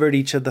we've covered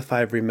each of the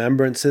 5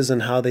 remembrances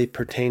and how they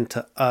pertain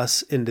to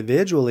us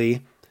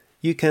individually,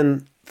 you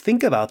can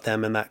think about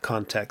them in that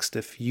context.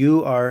 If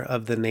you are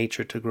of the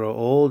nature to grow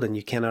old and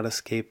you cannot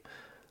escape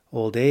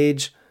old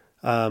age,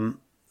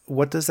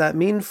 what does that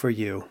mean for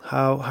you?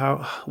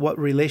 What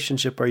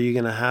relationship are you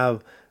going to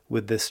have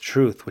with this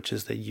truth, which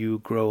is that you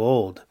grow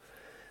old?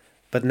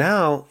 But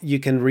now you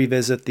can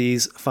revisit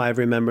these 5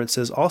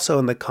 remembrances also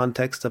in the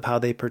context of how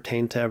they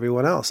pertain to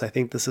everyone else. I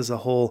think this is a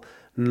whole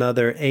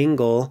another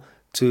angle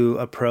to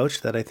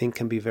approach that I think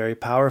can be very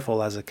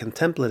powerful as a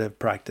contemplative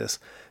practice.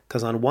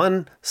 Because on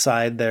one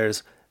side,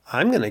 there's,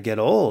 I'm going to get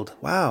old.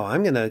 Wow,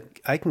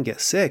 I can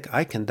get sick.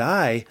 I can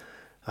die.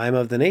 I'm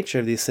of the nature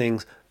of these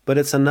things. But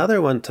it's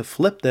another one to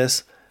flip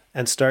this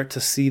and start to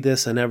see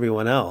this in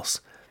everyone else.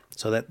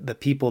 So that the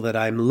people that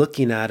I'm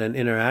looking at and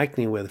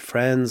interacting with,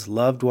 friends,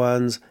 loved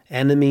ones,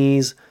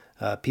 enemies,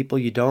 people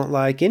you don't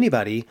like,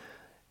 anybody,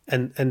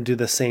 and do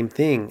the same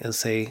thing and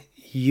say,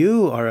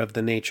 you are of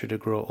the nature to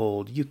grow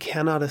old. You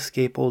cannot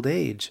escape old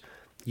age.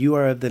 You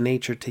are of the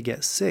nature to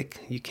get sick.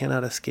 You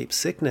cannot escape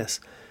sickness.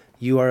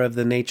 You are of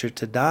the nature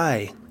to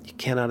die. You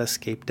cannot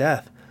escape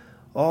death.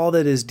 All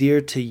that is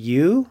dear to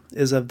you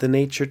is of the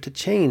nature to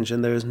change,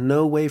 and there is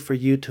no way for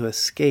you to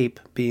escape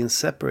being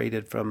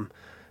separated from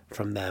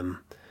them.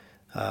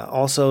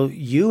 Also,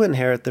 you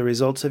inherit the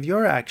results of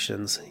your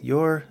actions.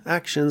 Your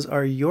actions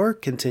are your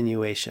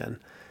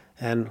continuation,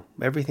 and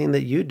everything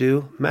that you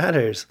do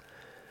matters.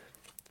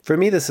 For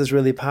me, this is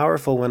really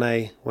powerful when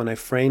I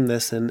frame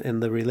this in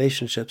the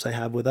relationships I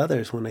have with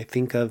others. When I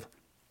think of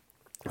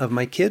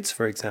my kids,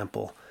 for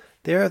example,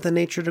 they are of the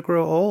nature to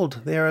grow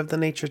old. They are of the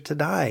nature to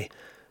die.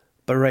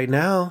 But right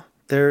now,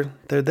 they're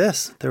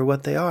this. They're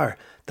what they are.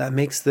 That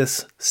makes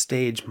this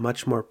stage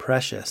much more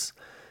precious.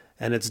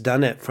 And it's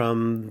done it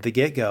from the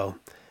get-go.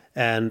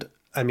 And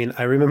I mean,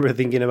 I remember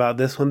thinking about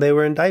this when they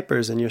were in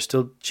diapers and you're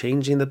still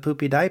changing the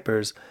poopy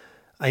diapers.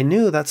 I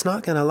knew that's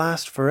not going to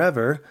last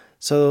forever.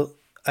 So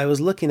I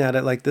was looking at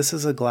it like this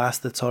is a glass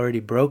that's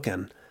already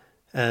broken.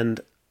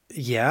 And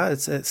yeah,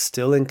 it's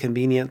still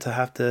inconvenient to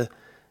have to,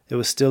 it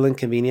was still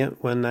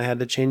inconvenient when I had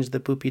to change the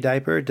poopy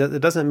diaper. It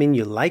doesn't mean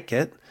you like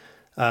it.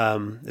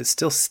 It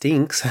still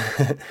stinks,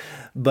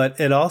 but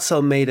it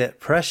also made it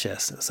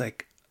precious. It's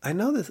like, I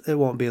know that it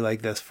won't be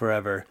like this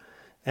forever.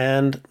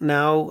 And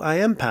now I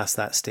am past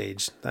that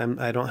stage. I'm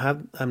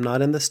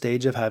not in the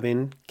stage of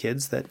having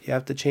kids that you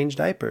have to change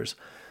diapers.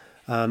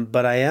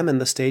 But I am in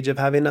the stage of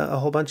having a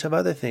whole bunch of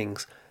other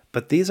things.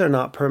 But these are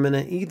not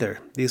permanent either.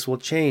 These will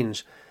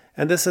change.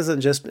 And this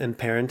isn't just in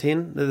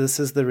parenting. This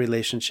is the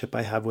relationship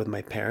I have with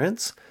my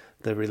parents,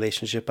 the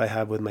relationship I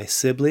have with my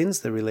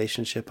siblings, the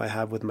relationship I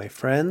have with my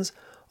friends.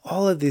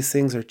 All of these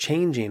things are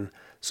changing.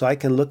 So I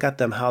can look at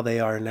them how they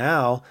are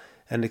now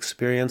and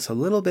experience a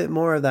little bit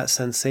more of that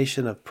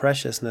sensation of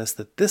preciousness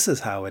that this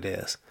is how it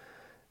is.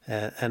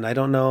 And I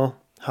don't know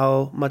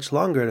how much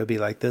longer it'll be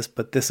like this,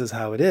 but this is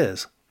how it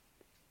is.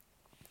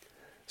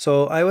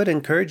 So I would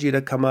encourage you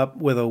to come up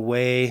with a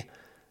way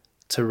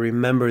to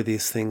remember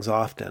these things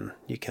often.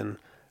 You can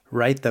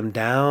write them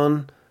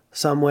down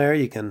somewhere.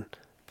 You can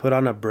put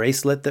on a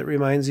bracelet that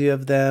reminds you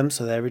of them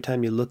so that every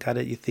time you look at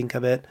it, you think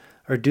of it.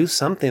 Or do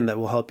something that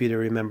will help you to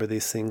remember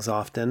these things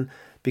often,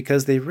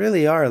 because they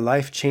really are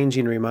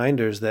life-changing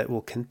reminders that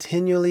will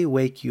continually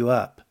wake you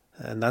up.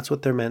 And that's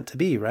what they're meant to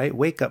be, right?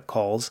 Wake-up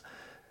calls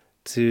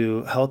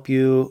to help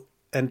you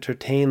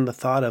entertain the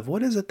thought of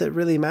what is it that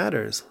really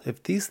matters?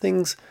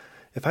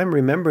 If I'm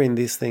remembering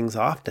these things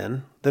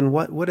often, then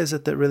what is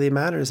it that really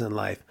matters in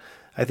life?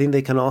 I think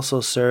they can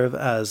also serve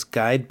as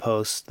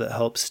guideposts that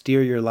help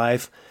steer your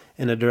life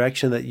in a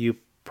direction that you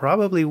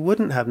probably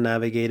wouldn't have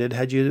navigated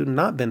had you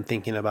not been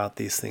thinking about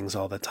these things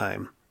all the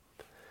time.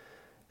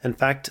 In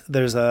fact,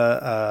 there's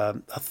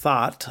a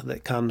thought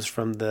that comes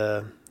from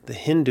the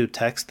Hindu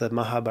text, the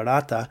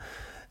Mahabharata,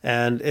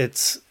 and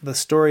it's the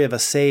story of a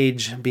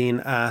sage being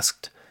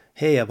asked,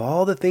 hey, of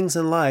all the things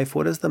in life,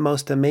 what is the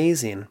most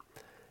amazing?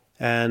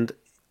 And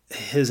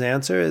his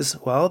answer is,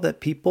 well, that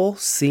people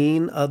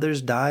seeing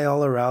others die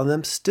all around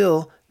them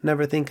still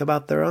never think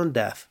about their own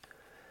death.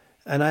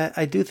 And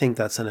I do think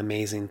that's an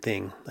amazing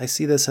thing. I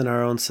see this in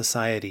our own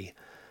society.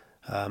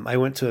 I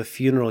went to a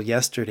funeral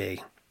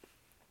yesterday.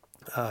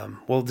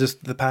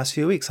 Just the past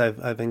few weeks,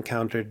 I've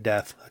encountered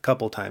death a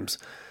couple times.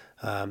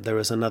 There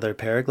was another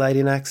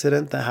paragliding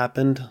accident that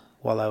happened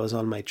while I was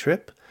on my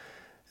trip,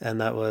 and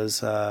that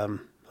was a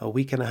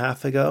week and a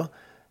half ago.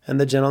 And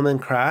the gentleman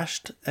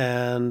crashed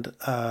and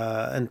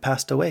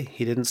passed away.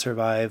 He didn't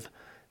survive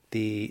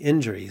the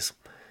injuries.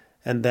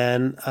 And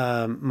then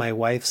my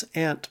wife's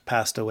aunt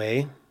passed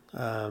away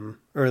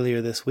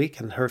earlier this week,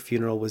 and her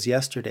funeral was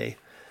yesterday.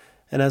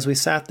 And as we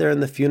sat there in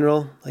the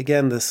funeral,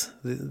 again, this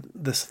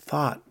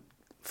thought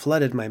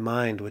flooded my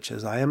mind, which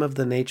is, I am of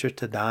the nature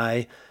to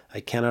die. I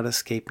cannot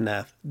escape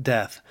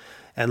death.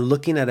 And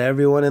looking at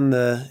everyone in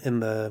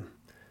the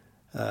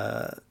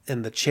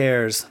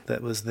chairs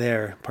that was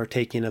there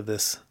partaking of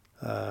this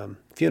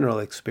funeral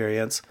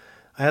experience,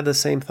 I had the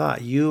same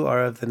thought. You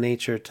are of the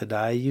nature to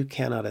die. You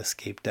cannot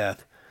escape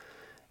death.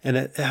 And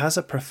it has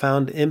a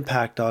profound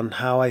impact on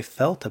how I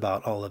felt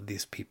about all of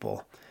these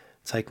people.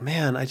 It's like,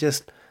 man,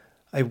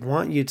 I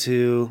want you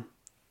to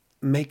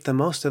make the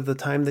most of the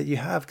time that you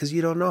have, because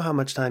you don't know how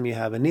much time you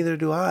have, and neither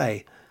do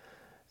I.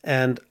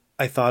 And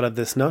I thought of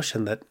this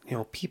notion that,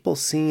 people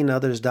seeing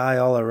others die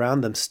all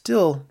around them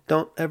still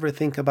don't ever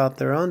think about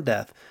their own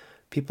death.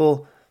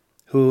 People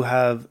who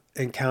have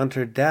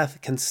encountered death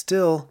can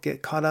still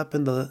get caught up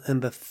in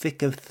the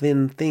thick of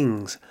thin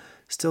things,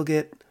 still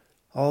get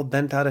all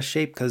bent out of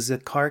shape because the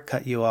car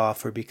cut you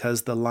off or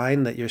because the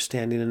line that you're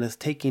standing in is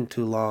taking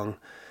too long.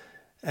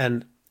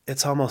 And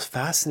it's almost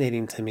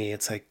fascinating to me.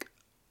 It's like,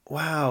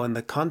 wow, in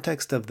the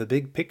context of the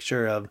big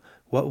picture of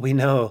what we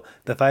know,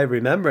 the 5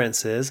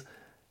 remembrances,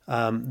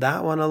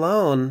 that one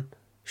alone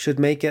should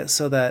make it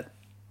so that,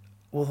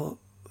 well,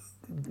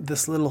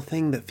 this little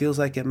thing that feels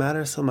like it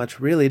matters so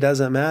much really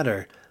doesn't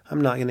matter.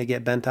 I'm not going to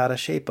get bent out of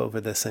shape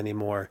over this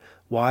anymore.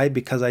 Why?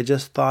 Because I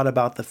just thought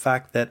about the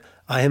fact that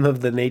I am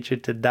of the nature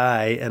to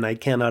die and I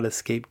cannot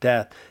escape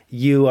death.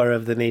 You are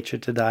of the nature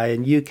to die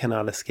and you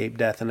cannot escape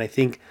death. And I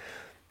think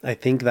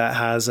that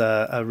has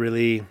a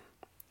really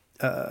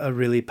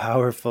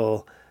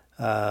powerful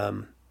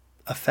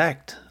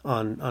effect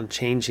on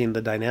changing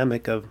the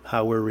dynamic of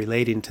how we're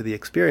relating to the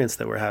experience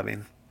that we're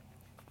having.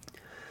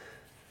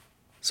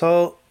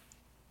 So,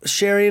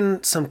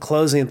 sharing some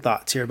closing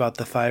thoughts here about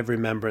the 5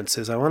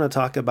 remembrances, I want to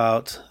talk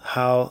about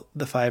how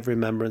the 5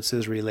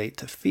 remembrances relate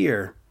to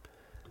fear.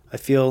 I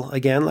feel,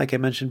 again, like I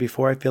mentioned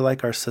before, I feel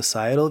like our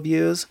societal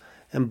views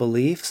and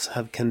beliefs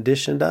have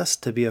conditioned us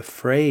to be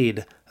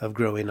afraid of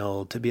growing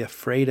old, to be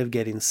afraid of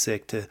getting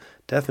sick, to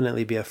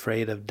definitely be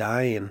afraid of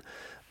dying.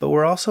 But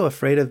we're also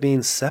afraid of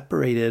being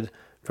separated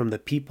from the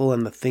people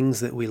and the things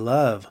that we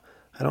love.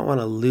 I don't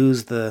want to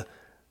lose the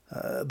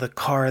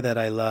car that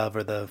I love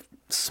or the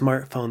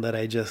smartphone that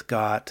I just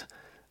got.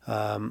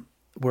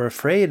 We're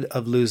afraid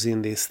of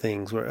losing these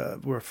things.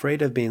 We're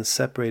afraid of being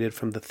separated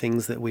from the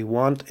things that we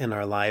want in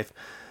our life,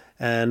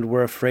 and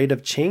we're afraid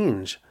of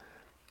change.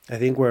 I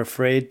think we're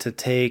afraid to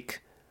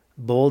take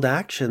bold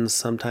actions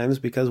sometimes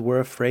because we're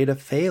afraid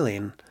of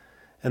failing.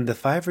 And the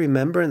 5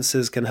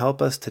 remembrances can help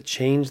us to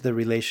change the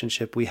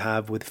relationship we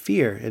have with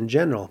fear in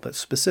general, but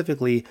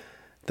specifically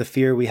the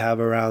fear we have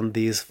around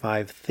these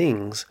 5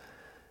 things.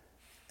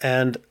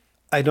 And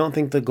I don't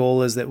think the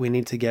goal is that we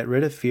need to get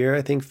rid of fear.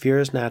 I think fear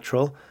is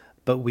natural,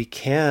 but we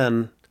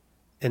can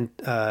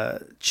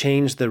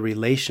change the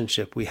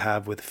relationship we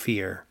have with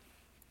fear.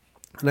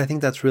 And I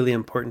think that's really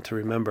important to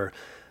remember.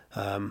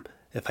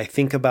 If I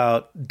think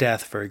about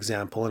death, for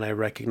example, and I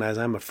recognize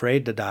I'm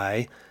afraid to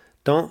die,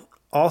 don't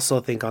also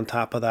think on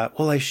top of that,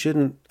 well, I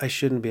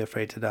shouldn't be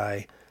afraid to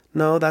die.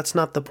 No, that's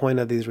not the point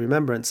of these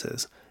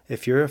remembrances.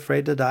 If you're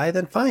afraid to die,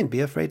 then fine,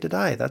 be afraid to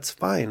die. That's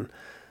fine.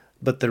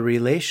 But the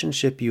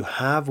relationship you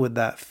have with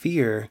that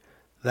fear,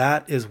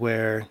 that is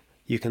where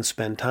you can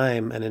spend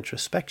time and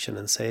introspection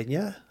and say,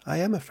 yeah, I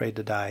am afraid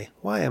to die.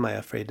 Why am I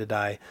afraid to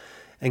die?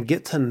 And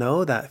get to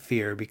know that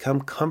fear,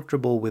 become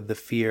comfortable with the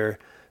fear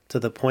to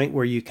the point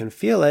where you can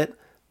feel it,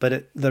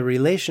 but the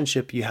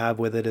relationship you have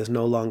with it is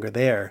no longer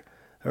there,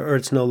 or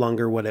it's no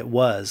longer what it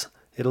was.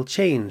 It'll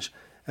change.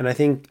 And I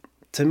think,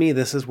 to me,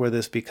 this is where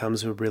this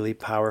becomes a really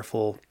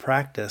powerful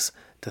practice,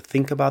 to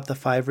think about the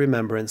 5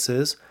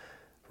 remembrances,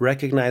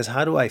 recognize,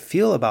 how do I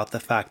feel about the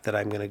fact that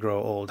I'm going to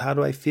grow old? How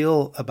do I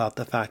feel about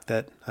the fact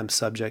that I'm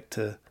subject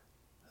to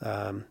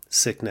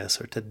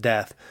sickness or to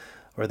death,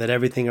 or that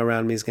everything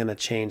around me is going to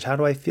change? How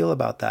do I feel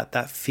about that?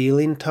 That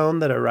feeling tone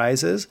that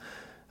arises,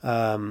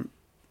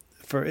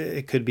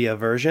 it could be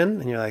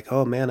aversion, and you're like,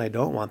 oh man, I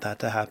don't want that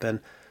to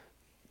happen.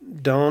 You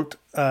don't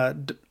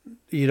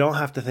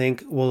have to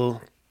think,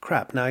 well,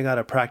 crap, now I got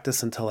to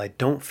practice until I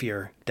don't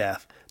fear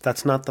death.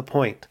 That's not the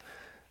point,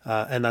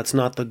 and that's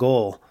not the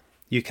goal.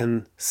 You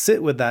can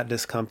sit with that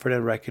discomfort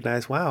and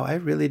recognize, wow, I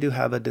really do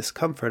have a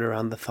discomfort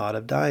around the thought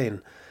of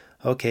dying.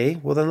 Okay,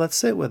 well then let's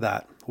sit with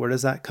that. Where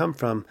does that come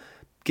from?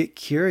 Get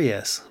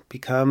curious.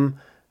 Become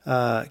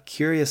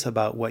curious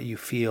about what you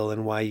feel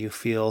and why you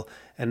feel,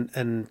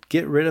 and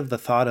get rid of the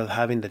thought of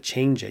having to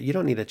change it. You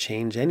don't need to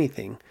change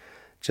anything.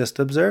 Just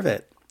observe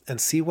it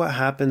and see what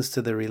happens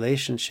to the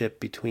relationship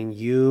between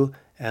you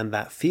and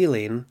that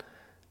feeling,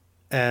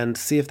 and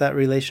see if that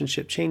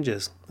relationship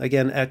changes.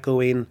 Again,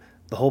 echoing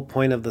the whole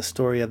point of the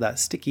story of that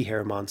sticky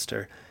hair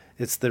monster.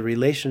 It's the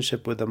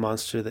relationship with the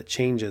monster that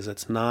changes.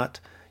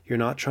 You're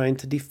not trying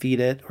to defeat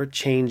it or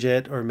change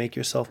it or make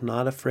yourself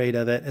not afraid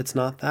of it. It's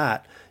not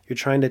that. You're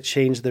trying to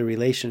change the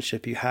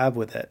relationship you have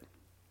with it.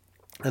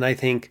 And I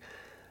think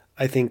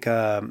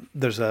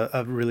there's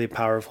a really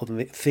powerful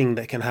thing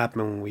that can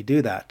happen when we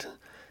do that.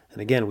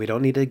 And again, we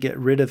don't need to get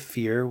rid of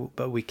fear,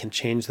 but we can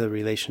change the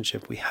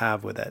relationship we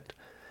have with it.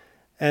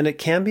 And it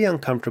can be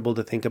uncomfortable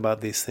to think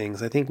about these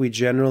things. I think we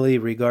generally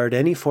regard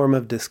any form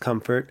of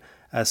discomfort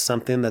as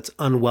something that's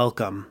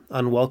unwelcome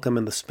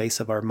in the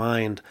space of our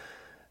mind.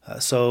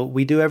 So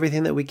we do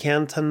everything that we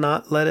can to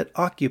not let it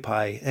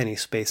occupy any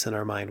space in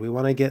our mind. We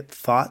want to get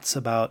thoughts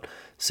about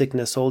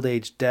sickness, old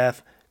age,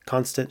 death,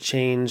 constant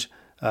change.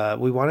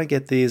 We want to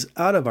get these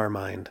out of our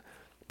mind.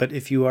 But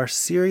if you are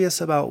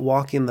serious about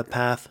walking the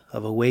path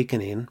of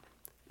awakening,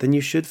 then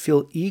you should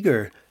feel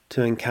eager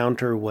to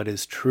encounter what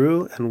is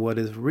true and what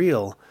is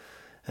real.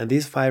 And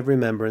these 5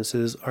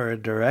 remembrances are a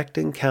direct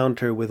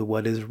encounter with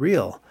what is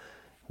real.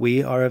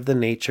 We are of the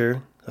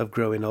nature of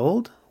growing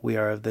old. We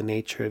are of the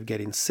nature of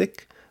getting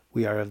sick.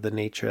 We are of the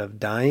nature of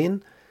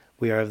dying.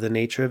 We are of the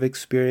nature of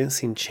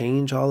experiencing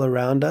change all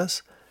around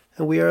us.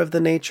 And we are of the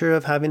nature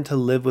of having to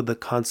live with the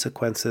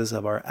consequences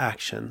of our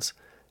actions.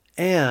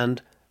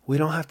 And we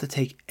don't have to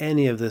take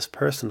any of this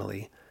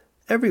personally.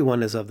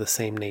 Everyone is of the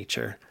same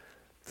nature.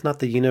 It's not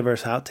the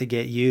universe out to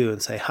get you and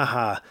say,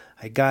 haha,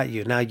 I got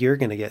you. Now you're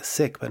going to get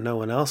sick, but no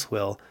one else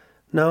will.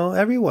 No,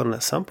 everyone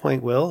at some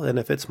point will. And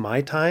if it's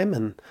my time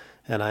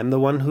and I'm the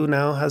one who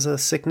now has a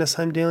sickness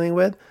I'm dealing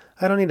with,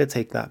 I don't need to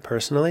take that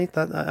personally.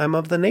 I'm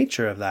of the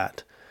nature of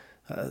that.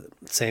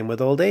 Same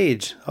with old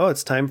age. Oh,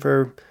 it's time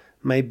for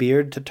my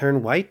beard to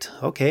turn white?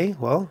 Okay,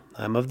 well,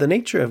 I'm of the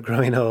nature of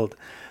growing old.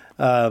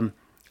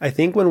 I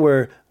think when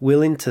we're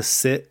willing to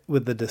sit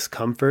with the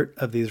discomfort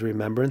of these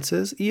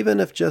remembrances,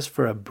 even if just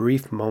for a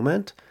brief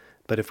moment,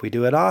 but if we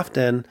do it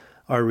often,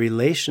 our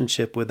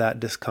relationship with that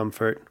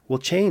discomfort will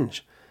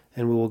change,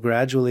 and we will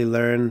gradually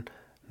learn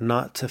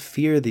not to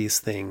fear these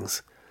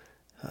things.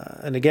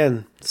 And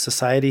again,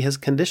 society has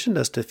conditioned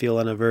us to feel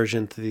an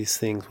aversion to these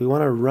things. We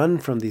want to run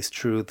from these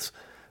truths,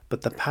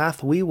 but the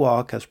path we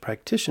walk as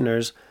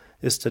practitioners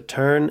is to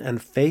turn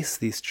and face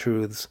these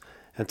truths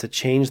and to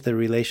change the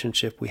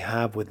relationship we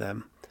have with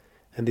them.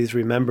 And these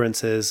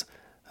remembrances,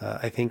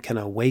 I think, can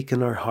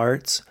awaken our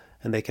hearts,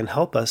 and they can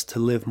help us to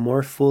live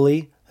more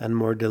fully and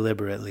more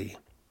deliberately.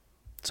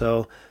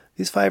 So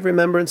these 5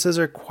 remembrances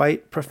are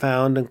quite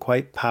profound and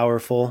quite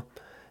powerful.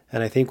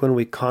 And I think when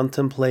we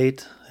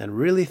contemplate and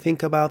really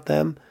think about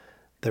them,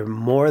 they're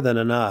more than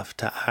enough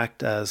to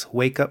act as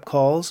wake-up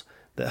calls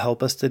that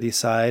help us to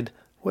decide,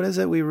 what is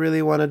it we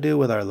really want to do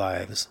with our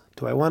lives?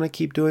 Do I want to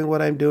keep doing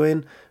what I'm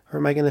doing, or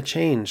am I going to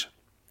change?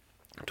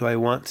 Do I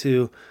want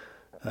to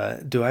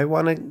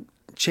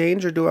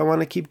change, or do I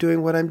want to keep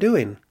doing what I'm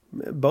doing?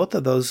 Both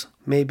of those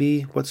may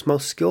be what's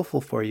most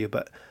skillful for you,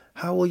 but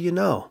how will you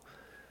know?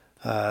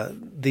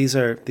 These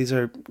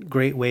are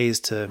great ways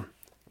to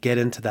get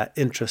into that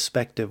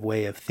introspective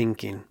way of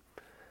thinking.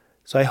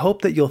 So I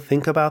hope that you'll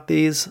think about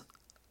these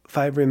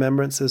 5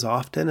 remembrances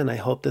often, and I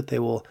hope that they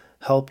will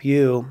help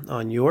you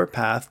on your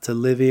path to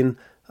living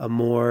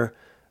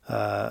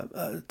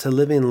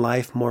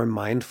life more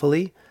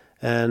mindfully,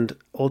 and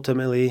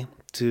ultimately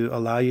to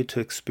allow you to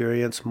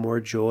experience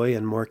more joy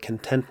and more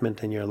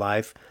contentment in your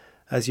life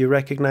as you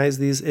recognize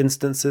these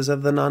instances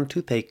of the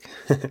non-toothache.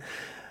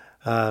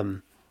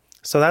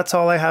 So that's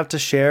all I have to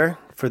share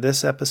for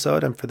this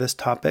episode and for this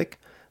topic,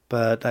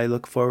 but I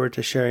look forward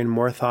to sharing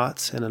more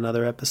thoughts in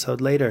another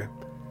episode later.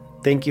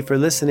 Thank you for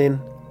listening.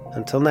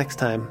 Until next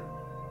time.